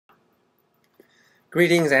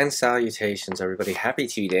Greetings and salutations, everybody. Happy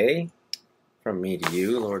Tea Day from me to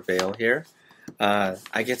you, Lord Vale here.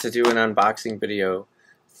 I get to do an unboxing video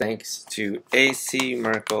thanks to AC,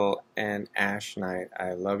 Merkel, and Ash Knight.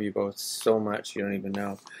 I love you both so much, you don't even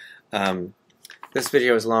know. This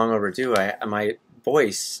video is long overdue. My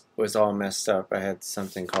voice was all messed up. I had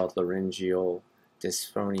something called laryngeal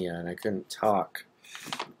dysphonia, and I couldn't talk.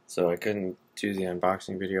 So I couldn't do the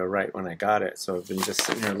unboxing video right when I got it. So I've been just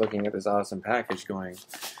sitting here looking at this awesome package going,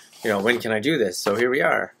 when can I do this? So here we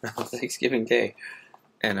are, Thanksgiving Day.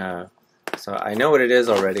 And so I know what it is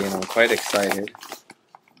already, and I'm quite excited.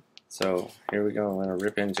 So here we go. I'm going to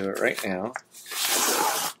rip into it right now.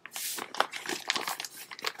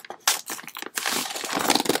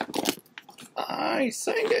 I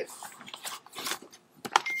signed it.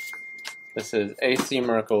 This is AC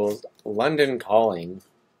Merkel's London Calling.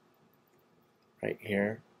 Right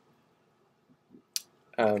here.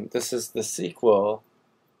 This is the sequel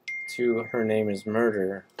to Her Name is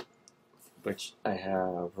Murder, which I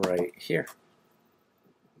have right here.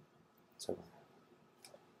 So,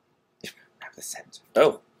 have the scent.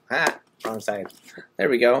 Oh, wrong side. There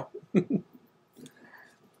we go.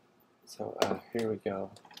 So here we go.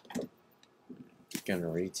 I'm gonna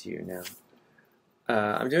read to you now.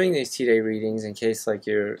 I'm doing these tea day readings in case, like,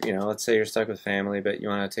 let's say you're stuck with family, but you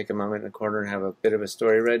want to take a moment in the corner and have a bit of a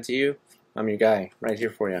story read to you. I'm your guy, right here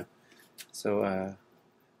for you. So,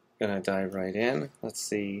 gonna dive right in. Let's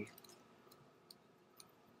see.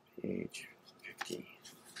 Page 50.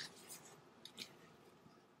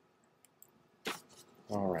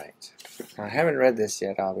 Alright. I haven't read this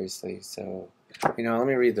yet, obviously, so, let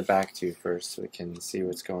me read the back to you first so we can see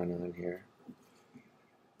what's going on here.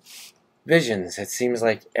 Visions. It seems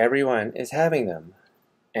like everyone is having them.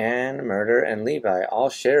 Anne, Murder, and Levi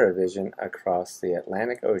all share a vision across the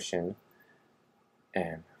Atlantic Ocean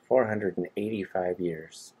and 485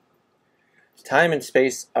 years. Time and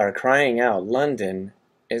space are crying out. London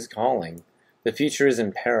is calling. The future is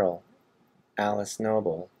in peril. Alice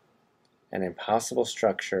Noble. An impossible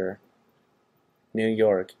structure. New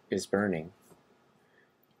York is burning.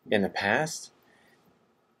 In the past,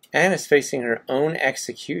 Anne is facing her own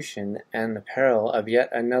execution and the peril of yet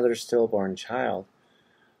another stillborn child.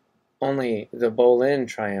 Only the Boleyn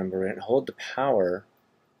triumvirate hold the power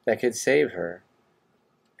that could save her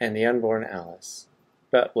and the unborn Alice.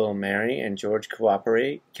 But will Mary and George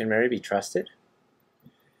cooperate? Can Mary be trusted?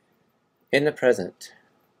 In the present,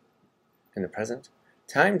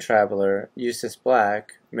 time traveler Eustace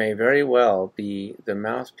Black may very well be the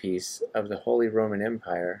mouthpiece of the Holy Roman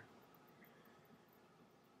Empire.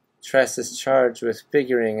 Tress is charged with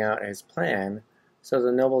figuring out his plan so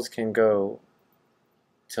the nobles can go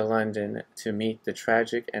to London to meet the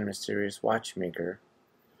tragic and mysterious watchmaker,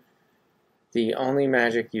 the only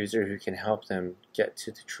magic user who can help them get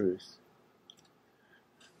to the truth.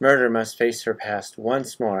 Murder must face her past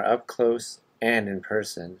once more, up close and in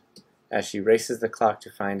person, as she races the clock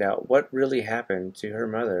to find out what really happened to her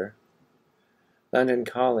mother. London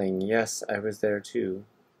Calling, yes, I was there too.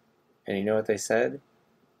 And you know what they said?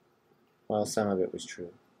 Well, some of it was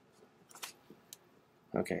true.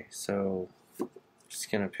 Okay, so I'm just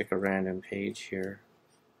going to pick a random page here.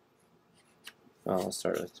 Well, I'll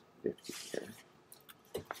start with 50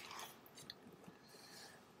 here.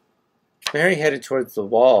 Mary headed towards the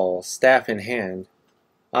wall, staff in hand.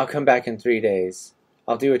 I'll come back in 3 days.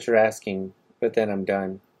 I'll do what you're asking, but then I'm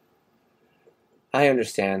done. I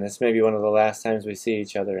understand. This may be one of the last times we see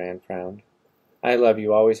each other, Anne frowned. I love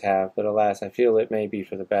you, always have, but alas, I feel it may be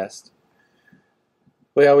for the best.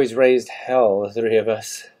 We always raised hell, the three of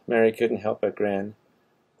us. Mary couldn't help but grin.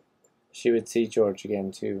 She would see George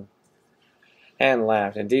again, too. Anne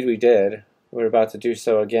laughed. Indeed we did. We were about to do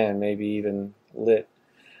so again, maybe even lit.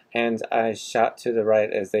 Anne's eyes shot to the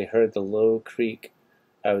right as they heard the low creak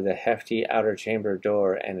of the hefty outer chamber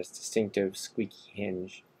door and its distinctive squeaky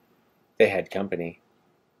hinge. They had company.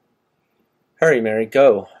 Hurry, Mary,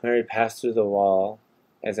 go! Mary passed through the wall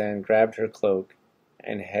as Anne grabbed her cloak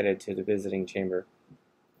and headed to the visiting chamber.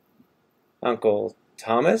 Uncle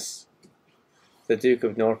Thomas? The Duke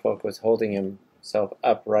of Norfolk was holding himself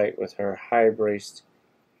upright with her high-braced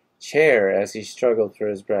chair as he struggled for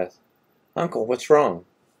his breath. Uncle, what's wrong?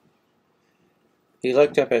 He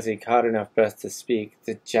looked up as he caught enough breath to speak.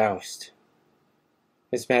 The joust.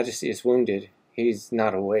 His Majesty is wounded. He's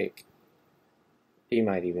not awake. He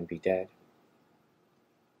might even be dead.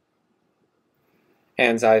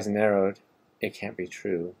 Anne's eyes narrowed. It can't be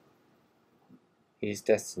true. He's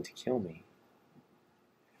destined to kill me.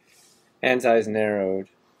 Anne's eyes narrowed.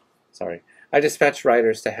 Sorry. I dispatched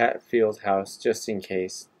riders to Hatfield House just in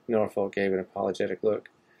case. Norfolk gave an apologetic look.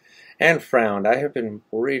 and frowned. I have been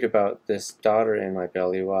worried about this daughter in my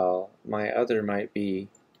belly while my other might be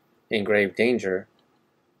in grave danger,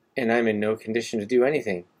 and I'm in no condition to do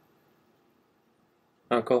anything.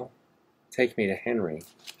 Uncle, take me to Henry.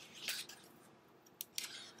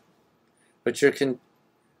 But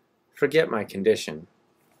forget my condition.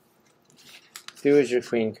 Do as your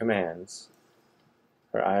queen commands.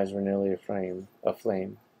 Her eyes were nearly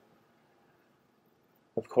aflame.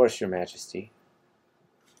 Of course, your majesty.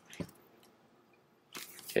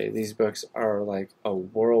 Okay, these books are like a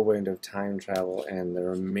whirlwind of time travel, and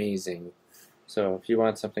they're amazing. So if you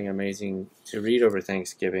want something amazing to read over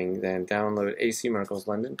Thanksgiving, then download A.C. Merkel's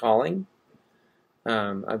London Calling.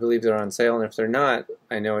 I believe they're on sale, and if they're not,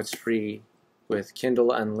 I know it's free with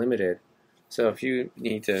Kindle Unlimited. So if you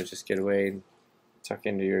need to just get away and tuck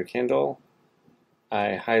into your Kindle,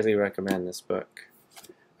 I highly recommend this book.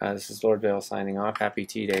 This is Lord Vale signing off. Happy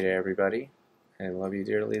Tea Day to everybody, and love you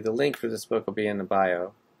dearly. The link for this book will be in the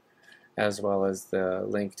bio, as well as the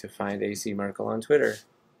link to find A.C. Merkel on Twitter.